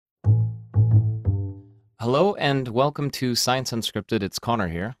Hello and welcome to Science Unscripted. It's Connor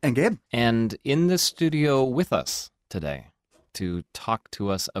here. And Gabe. And in the studio with us today to talk to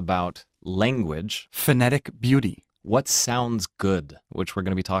us about language, Phonetic beauty. what sounds good, which we're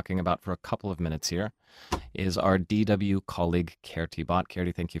going to be talking about for a couple of minutes here, is our DW colleague, Kerti Bhatt.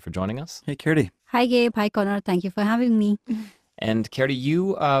 Kerti, thank you for joining us. Hey, Kerti. Hi, Gabe. Hi, Connor. Thank you for having me. And Kerti,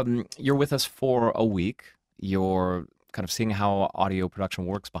 you're with us for a week. You're kind of seeing how audio production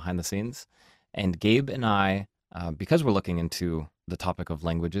works behind the scenes. And Gabe and I, because we're looking into the topic of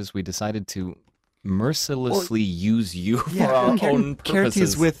languages, we decided to mercilessly use you for our own purposes. Kerti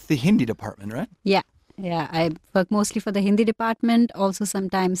is with the Hindi department, right? Yeah, I work mostly for the Hindi department, also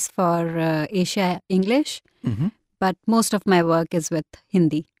sometimes for Asia English, but most of my work is with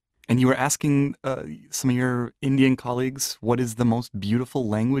Hindi. And you were asking some of your Indian colleagues what is the most beautiful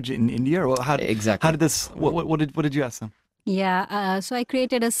language in India? Or Exactly. How did this? What did you ask them? Yeah, so I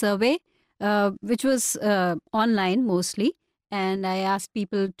created a survey, which was online mostly, and I asked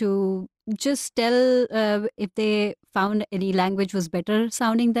people to just tell if they found any language was better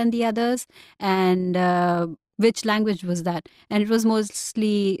sounding than the others, and which language was that. And it was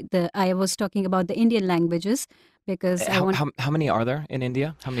mostly I was talking about the Indian languages because How many are there in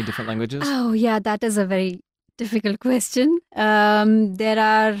India? How many different languages? Oh, yeah, that is a very difficult question. There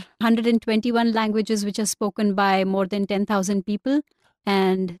are 121 languages which are spoken by more than 10,000 people,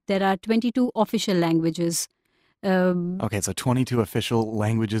 and there are 22 official languages. Okay, so 22 official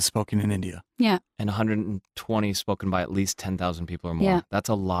languages spoken in India. Yeah. And 120 spoken by at least 10,000 people or more. Yeah. That's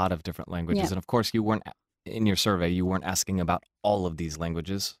a lot of different languages. Yeah. And of course, in your survey, you weren't asking about all of these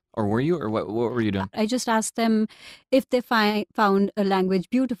languages. Or were you? Or what were you doing? I just asked them if they found a language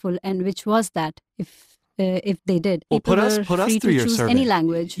beautiful and which was that, if they did. Well, People put us were through free your to choose survey. any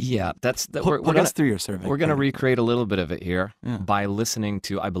language. Yeah, Put us through your survey. We're going to recreate a little bit of it here Yeah. by listening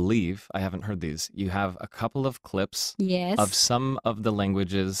to, I believe, I haven't heard these. You have a couple of clips Yes. of some of the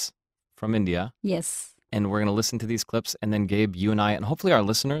languages from India. Yes. And we're going to listen to these clips. And then Gabe, you and I, and hopefully our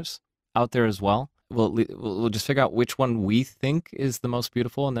listeners out there as well, we'll just figure out which one we think is the most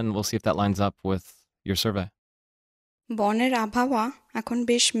beautiful. And then we'll see if that lines up with your survey. বনের আবহাওয়া এখন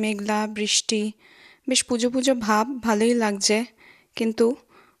বেশ মেঘলা বৃষ্টি বেশ পুজো পুজো ভাব ভালোই লাগছে কিন্তু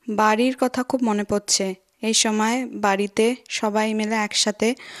বাড়ির কথা খুব মনে পড়ছে এই সময় বাড়িতে সবাই মিলে একসাথে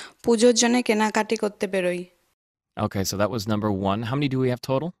পুজোর জন্য কেনাকাটি করতে বেরোই Okay, so that was number one. How many do we have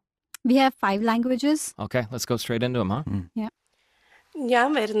total? We have 5 languages. Okay, let's go straight into them, huh? ഞാൻ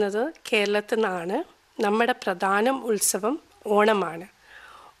വരുന്നത് കേരളത്തിൽ നിന്നാണ് നമ്മുടെ പ്രധാന ഉത്സവം ഓണമാണ്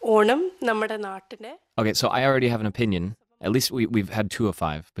ഓണം നമ്മുടെ നാട്ടിലെ Okay, so I already have an opinion. At least we've had 2 of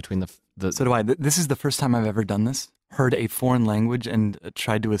 5 between the So do I. This is the first time I've ever done this. Heard a foreign language and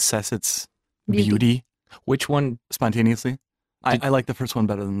tried to assess its beauty Which one? spontaneously. I like the first one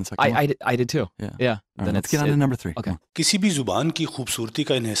better than the second one. I did too. Yeah. Yeah. All right, let's get on to number 3. Okay. किसी भी जुबान की खूबसूरती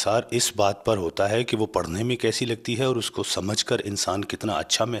का इन्हिसार इस बात पर होता है कि वो पढ़ने में कैसी लगती है और उसको समझकर इंसान कितना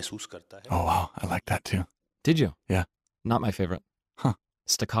अच्छा महसूस करता है. Oh, wow. I like that too. Did you? Yeah. Not my favorite. Huh.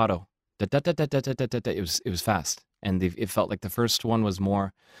 Staccato. Da-da-da-da-da-da-da-da. It was fast. And it felt like the first one was more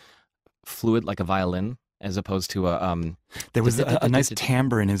fluid, like a violin, as opposed to a There was a nice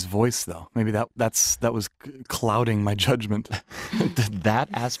timbre in his voice, though. Maybe that was clouding my judgment. that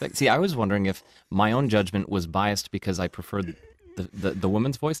aspect. See, I was wondering if my own judgment was biased because I preferred the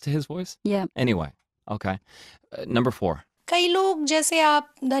woman's voice to his voice. Yeah. Anyway, okay. Number 4. कई लोग जैसे आप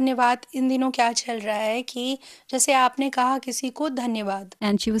धन्यवाद इन दिनों क्या चल रहा है कि जैसे आपने कहा किसी को धन्यवाद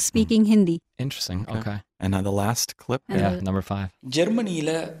And she was speaking Hindi. Interesting. Okay. And the last clip. Yeah, number 5.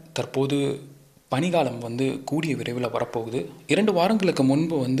 ஜெர்மனியில் தற்போது பனிகாலம் கூடிய விரைவில் வரப்போகுது 2 வாரங்களுக்கு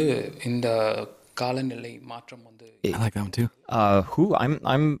முன்பு இந்த காலநிலை மாற்றம் I like that one too. Who?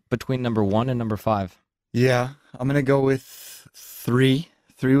 I'm between number 1 and number 5. Yeah, I'm going to go with 3.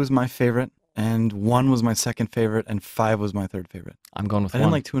 3 was my favorite, and 1 was my second favorite, and 5 was my third favorite. I'm going with I 1.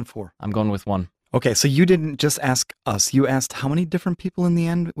 didn't like 2 and 4. I'm going with 1. Okay, so you didn't just ask us. You asked how many different people in the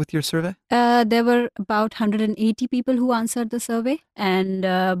end with your survey? There were about 180 people who answered the survey, and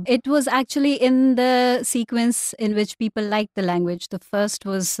it was actually in the sequence in which people liked the language. The first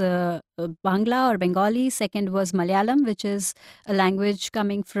was Bangla or Bengali. Second was Malayalam, which is a language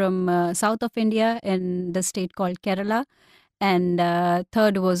coming from south of India in the state called Kerala. And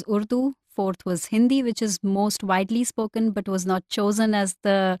third was Urdu. Fourth was Hindi, which is most widely spoken but was not chosen as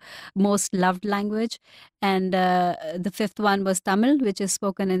the most loved language. And the fifth one was Tamil, which is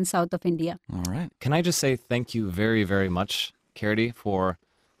spoken in south of India. All right. Can I just say thank you very, very much, Kerti, for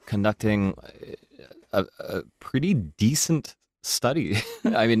conducting a pretty decent study.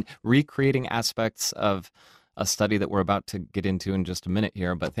 I mean, recreating aspects of a study that we're about to get into in just a minute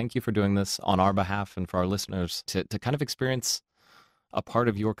here. But thank you for doing this on our behalf and for our listeners to kind of experience a part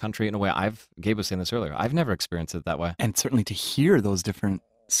of your country in a way Gabe was saying this earlier, I've never experienced it that way. And certainly to hear those different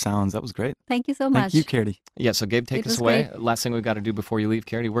sounds, that was great. Thank you so much. Thank you, Kerti. Yeah, so Gabe, take It us was away. great. Last thing we've got to do before you leave,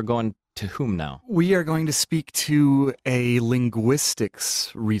 Kerti, we're going to whom now? We are going to speak to a linguistics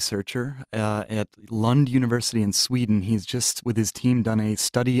researcher at Lund University in Sweden. He's just, with his team, done a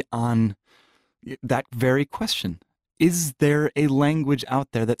study on that very question. Is there a language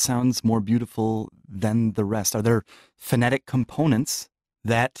out there that sounds more beautiful than the rest? Are there phonetic components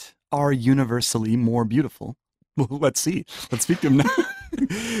that are universally more beautiful? Well, let's see. Let's speak to him now.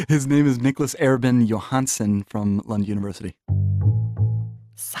 His name is Niklas Erben Johansson from Lund University.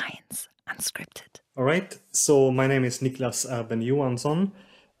 Science Unscripted. All right. So my name is Niklas Erben Johansson.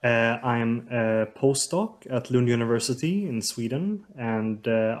 I'm a postdoc at Lund University in Sweden, and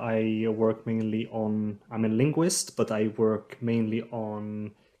I work mainly on, I'm a linguist, but I work mainly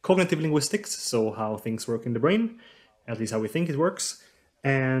on cognitive linguistics, so how things work in the brain, at least how we think it works.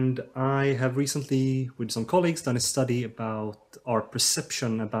 And I have recently, with some colleagues, done a study about our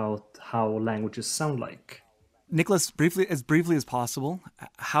perception about how languages sound like. Niklas, briefly as possible,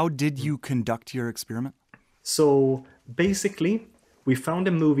 how did you conduct your experiment? So basically, we found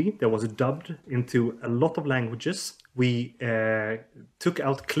a movie that was dubbed into a lot of languages. We took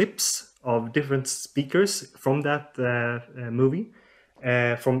out clips of different speakers from that movie,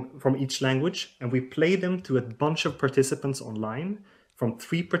 from each language, and we played them to a bunch of participants online from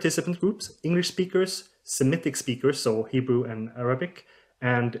 3 participant groups: English speakers, Semitic speakers, so Hebrew and Arabic,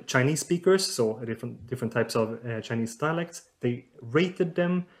 and Chinese speakers, so different types of Chinese dialects. They rated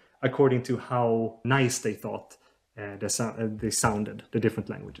them according to how nice they thought they sounded, the different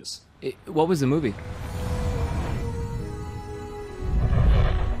languages. What was the movie?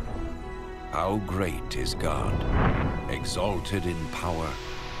 How great is God, exalted in power,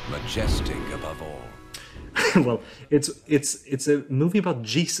 majestic above all. Well, it's a movie about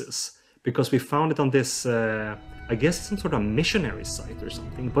Jesus, because we found it on this, I guess some sort of missionary site or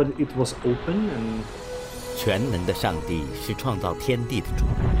something, but it was open and... 全能的上帝是创造天地的主。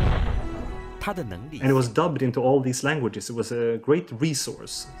 And it was dubbed into all these languages. It was a great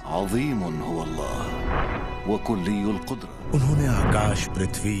resource. Que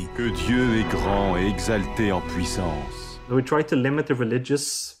Dieu est grand et exalté en puissance. We tried to limit the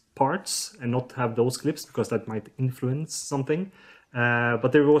religious parts and not have those clips because that might influence something.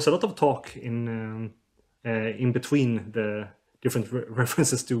 But there was a lot of talk in between the different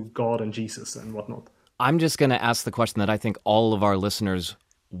references to God and Jesus and whatnot. I'm just going to ask the question that I think all of our listeners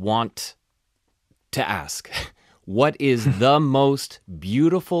want to ask. What is the most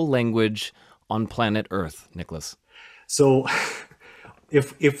beautiful language on planet Earth, Niklas? So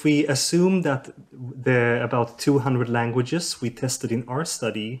if we assume that the about 200 languages we tested in our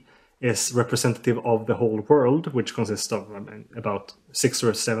study is representative of the whole world, which consists of about 6,000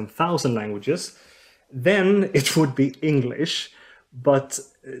 or 7,000 languages, then it would be English. But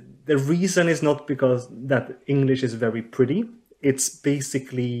the reason is not because that English is very pretty. It's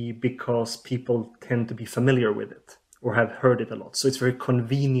basically because people tend to be familiar with it or have heard it a lot. So it's very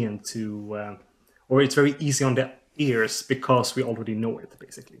convenient to, or it's very easy on the ears because we already know it,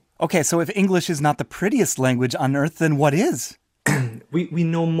 basically. Okay, so if English is not the prettiest language on earth, then what is? We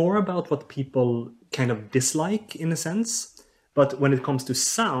know more about what people kind of dislike, in a sense. But when it comes to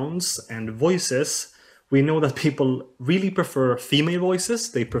sounds and voices, we know that people really prefer female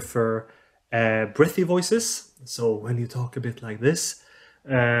voices. They prefer breathy voices. So when you talk a bit like this.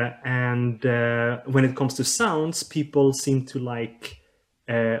 And when it comes to sounds, people seem to like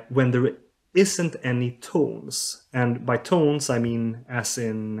when there isn't any tones. And by tones, I mean as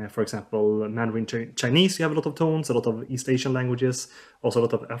in, for example, Mandarin Chinese, you have a lot of tones, a lot of East Asian languages, also a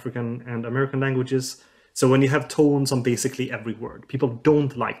lot of African and American languages. So when you have tones on basically every word, people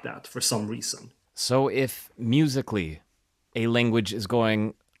don't like that for some reason. So if musically a language is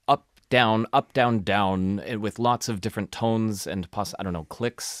going up, down, down, with lots of different tones and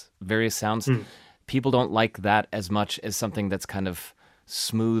clicks, various sounds, people don't like that as much as something that's kind of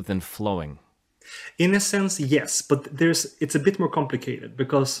smooth and flowing. In a sense, yes, but it's a bit more complicated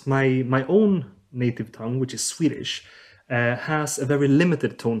because my own native tongue, which is Swedish, has a very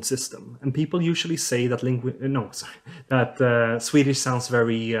limited tone system, and people usually say that Swedish sounds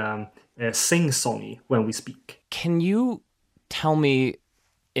very sing-songy when we speak. Can you tell me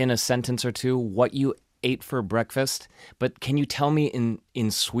in a sentence or two what you ate for breakfast? But can you tell me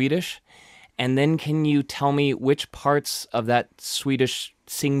in Swedish? And then can you tell me which parts of that Swedish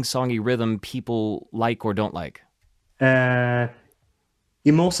sing-songy rhythm people like or don't like?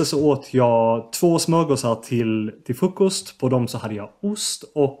 I morse så åt jag 2 smörgåsar till frukost. På dem så hade jag ost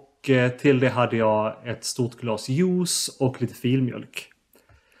och till det hade jag ett stort glas juice och lite filmjölk.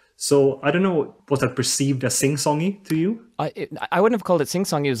 So I don't know, was that perceived as sing-songy to you? I wouldn't have called it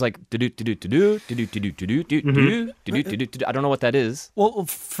sing-songy. It was like do-do-do-do-do, do-do-do-do-do. I don't know what that is. Well,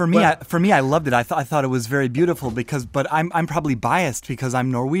 for me, I loved it. I thought it was very beautiful but I'm probably biased because I'm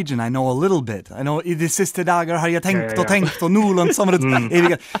Norwegian. I know a little bit. I know I de siste dagar har jag tänkt och tänkt och nu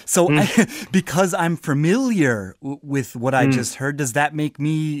So because I'm familiar with what I just heard, does that make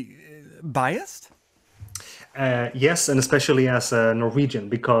me biased? Yes, and especially as a Norwegian,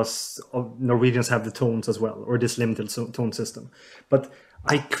 because Norwegians have the tones as well, or this limited tone system. But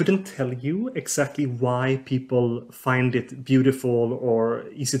I couldn't tell you exactly why people find it beautiful or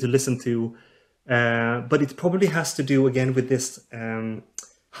easy to listen to, but it probably has to do again with this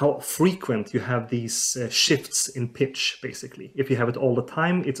how frequent you have these shifts in pitch, basically. If you have it all the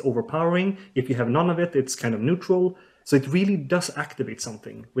time, it's overpowering. If you have none of it, it's kind of neutral. So it really does activate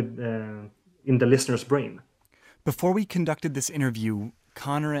something with in the listener's brain. Before we conducted this interview,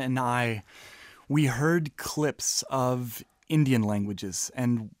 Connor and I, we heard clips of Indian languages.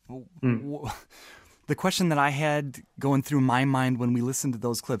 And the question that I had going through my mind when we listened to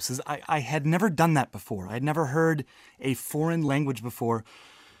those clips is I had never done that before. I had never heard a foreign language before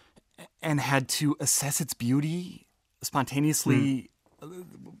and had to assess its beauty spontaneously.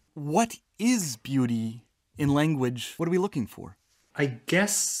 What is beauty in language? What are we looking for? I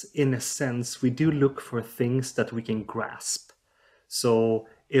guess, in a sense, we do look for things that we can grasp. So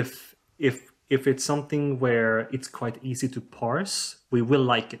if it's something where it's quite easy to parse, we will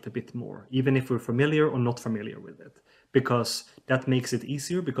like it a bit more, even if we're familiar or not familiar with it, because that makes it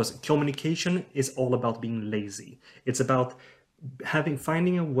easier. Because communication is all about being lazy. It's about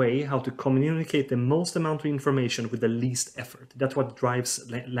finding a way how to communicate the most amount of information with the least effort. That's what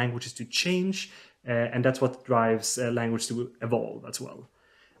drives languages to change. And that's what drives language to evolve as well.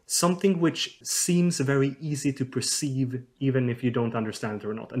 Something which seems very easy to perceive even if you don't understand it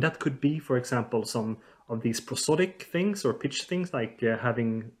or not. And that could be, for example, some of these prosodic things or pitch things, like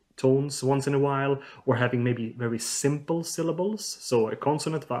having tones once in a while, or having maybe very simple syllables. So a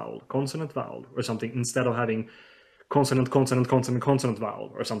consonant, vowel, or something, instead of having consonant, consonant, consonant, consonant,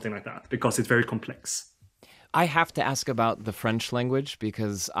 vowel, or something like that, because it's very complex. I have to ask about the French language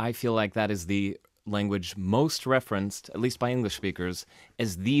because I feel like that is the language most referenced, at least by English speakers,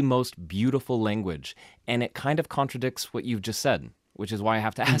 as the most beautiful language. And it kind of contradicts what you've just said, which is why I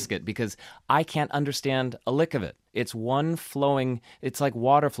have to ask it, because I can't understand a lick of it. It's one flowing, it's like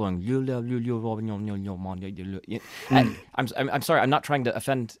water flowing. I'm sorry, I'm not trying to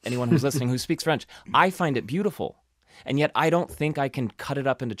offend anyone who's listening who speaks French. I find it beautiful. And yet I don't think I can cut it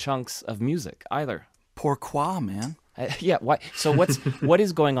up into chunks of music either. Pourquoi, man? Yeah. Why? So what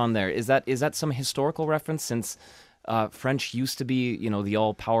is going on there? Is that some historical reference? Since French used to be, the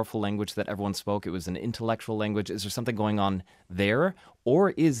all-powerful language that everyone spoke. It was an intellectual language. Is there something going on there,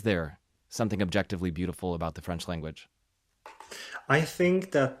 or is there something objectively beautiful about the French language? I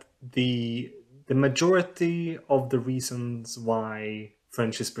think that the majority of the reasons why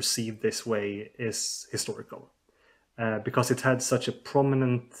French is perceived this way is historical, because it had such a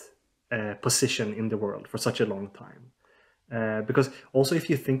prominent position in the world for such a long time. Because also, if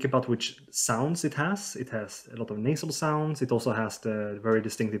you think about which sounds it has a lot of nasal sounds. It also has the very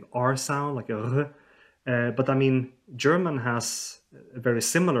distinctive R sound, like a r. But I mean, German has a very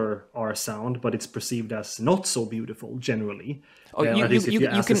similar R sound, but it's perceived as not so beautiful generally. Oh,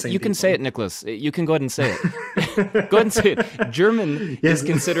 you can say it, Nicholas. You can go ahead and say it. Go ahead and say it. German is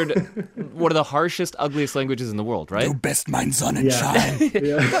considered one of the harshest, ugliest languages in the world, right? Du bist mein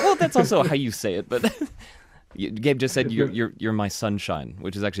Sonnenschein. Well, that's also how you say it, but Gabe just said you're my sunshine,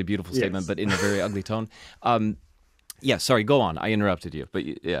 which is actually a beautiful statement, but in a very ugly tone. Yeah, sorry, go on. I interrupted you, but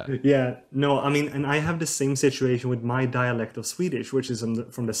yeah. Yeah, no, I mean, and I have the same situation with my dialect of Swedish, which is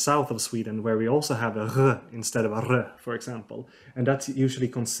from the south of Sweden, where we also have a r instead of a r, for example. And that's usually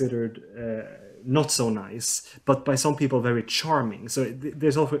considered not so nice, but by some people very charming. So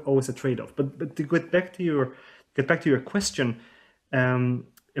there's always a trade-off. But to get back to your question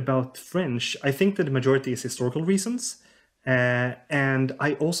about French, I think that the majority is historical reasons. And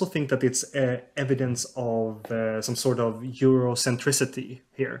I also think that it's evidence of some sort of Eurocentricity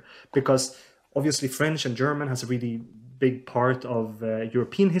here, because obviously French and German has a really big part of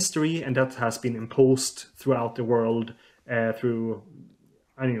European history, and that has been imposed throughout the world through,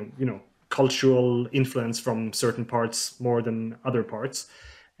 cultural influence from certain parts more than other parts.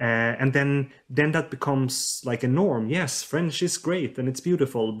 And then that becomes like a norm. Yes, French is great and it's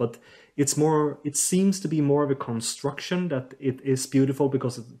beautiful, but it seems to be more of a construction that it is beautiful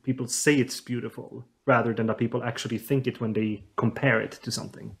because people say it's beautiful rather than that people actually think it when they compare it to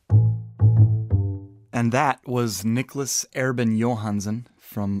something. And that was Niklas Erben Johansen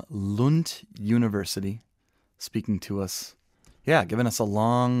from Lund University speaking to us. Yeah, giving us a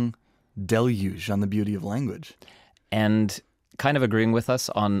long deluge on the beauty of language. And kind of agreeing with us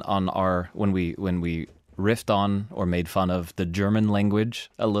on our when we riffed on or made fun of the German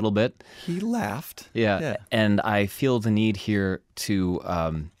language a little bit. He laughed. Yeah. And I feel the need here to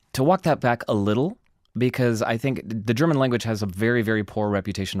walk that back a little, because I think the German language has a very, very poor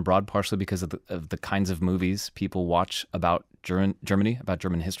reputation abroad, partially because of the kinds of movies people watch about Germany, about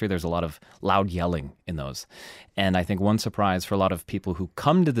German history. There's a lot of loud yelling in those. And I think one surprise for a lot of people who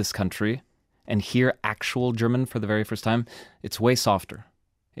come to this country and hear actual German for the very first time, it's way softer.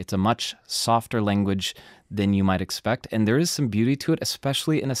 It's a much softer language than you might expect. And there is some beauty to it,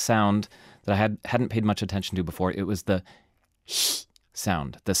 especially in a sound that I hadn't paid much attention to before. It was the sh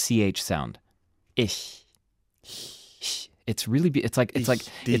sound, the ch sound. Ich. It's really it's like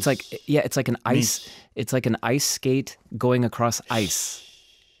an ice skate going across ice.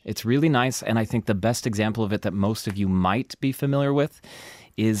 It's really nice, and I think the best example of it that most of you might be familiar with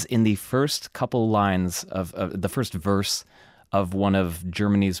is in the first couple lines of the first verse of one of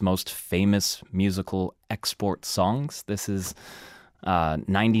Germany's most famous musical export songs. This is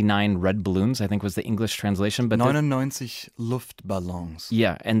 99 Red Balloons, I think was the English translation. But 99 Luftballons.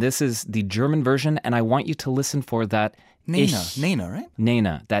 Yeah, and this is the German version, and I want you to listen for that Nena, right?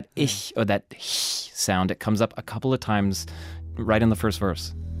 Nena, that ich or that ch sound. It comes up a couple of times right in the first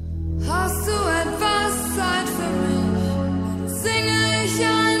verse. Hast du etwas Zeit für mich? Singe ich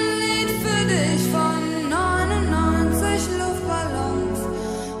ein Lied für dich von 99 Luftballons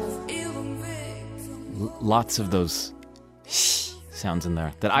auf ihrem Weg. Lots of those sounds in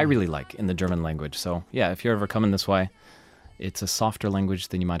there that I really like in the German language. So yeah, if you're ever coming this way, it's a softer language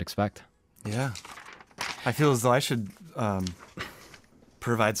than you might expect. Yeah. I feel as though I should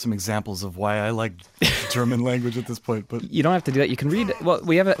provide some examples of why I like German language at this point, but you don't have to do that. You can read. Well,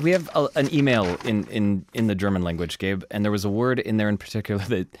 we have an email in the German language, Gabe, and there was a word in there in particular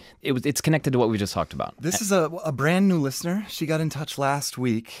that it's connected to what we just talked about. This is a brand new listener. She got in touch last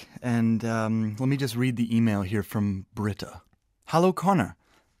week, and let me just read the email here from Britta. Hallo Connor.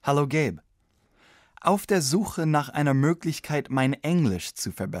 Hallo Gabe. Auf der Suche nach einer Möglichkeit, mein Englisch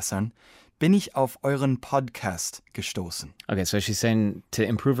zu verbessern, bin ich auf euren Podcast gestoßen. Okay, so she's saying to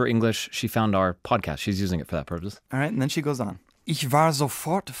improve her English, she found our podcast. She's using it for that purpose. All right, and then she goes on. Ich war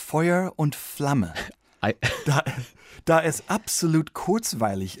sofort Feuer und Flamme, da es absolut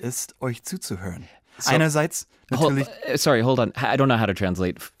kurzweilig ist, euch zuzuhören. So, einerseits natürlich... Hold on. I don't know how to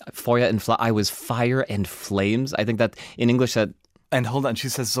translate Feuer und Flamme. I was fire and flames. I think that in English that... And hold on, she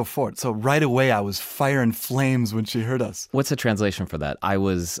says sofort. So right away I was fire and flames when she heard us. What's the translation for that? I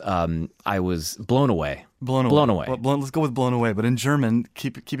was blown away. Blown away. Well, let's go with blown away. But in German,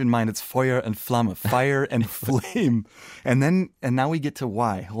 keep in mind it's Feuer and Flamme, fire and flame. And now we get to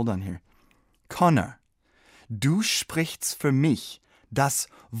why. Hold on here. Connor, du sprichst für mich das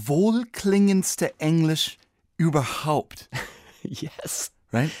wohlklingendste Englisch überhaupt. Yes.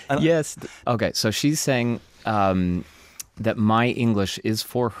 Right? Yes. Okay, so she's saying... that my English is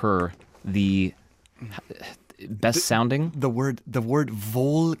for her the best sounding. The word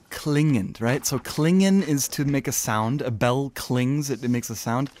wohlklingend, right? So klingen is to make a sound. A bell clings, it makes a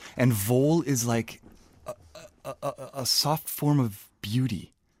sound. And wohl is like a soft form of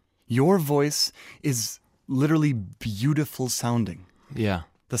beauty. Your voice is literally beautiful sounding. Yeah.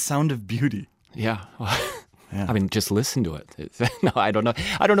 The sound of beauty. Yeah. Yeah. I mean, just listen to it. No, I don't know.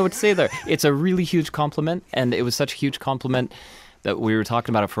 I don't know what to say there. It's a really huge compliment, and it was such a huge compliment that we were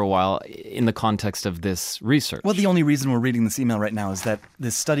talking about it for a while in the context of this research. Well, the only reason we're reading this email right now is that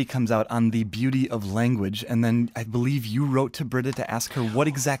this study comes out on the beauty of language, and then I believe you wrote to Britta to ask her what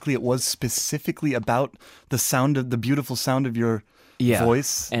exactly it was specifically about the beautiful sound of your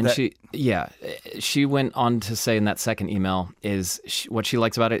voice. And she went on to say in that second email what she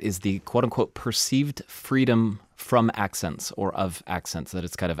likes about it is the quote-unquote perceived freedom from accents or of accents, that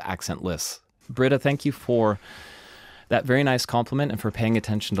it's kind of accentless. Britta, thank you for that very nice compliment and for paying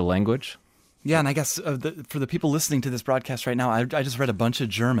attention to language. Yeah, and I guess for the people listening to this broadcast right now, I just read a bunch of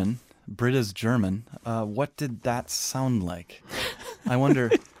German. Britta's German. What did that sound like? I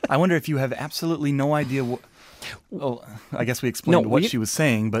wonder if you have absolutely no idea what... Well, I guess we explained what she was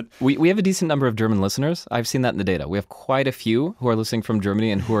saying, but... We have a decent number of German listeners. I've seen that in the data. We have quite a few who are listening from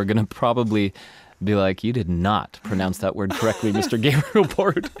Germany and who are going to probably be like, you did not pronounce that word correctly, Mr. Gabriel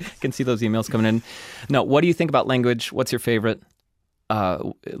Bort. Can see those emails coming in. No, what do you think about language? What's your favorite,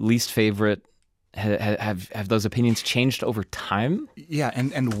 least favorite? Have those opinions changed over time? Yeah,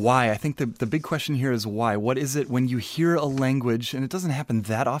 and why? I think the big question here is why. What is it when you hear a language, and it doesn't happen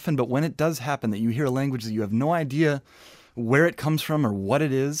that often, but when it does happen, that you hear a language that you have no idea where it comes from or what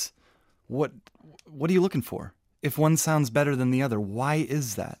it is, what are you looking for? If one sounds better than the other, why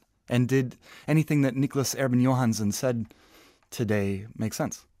is that? And did anything that Niklas Erben Johansen said today make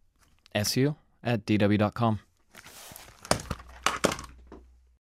sense? SU@dw.com.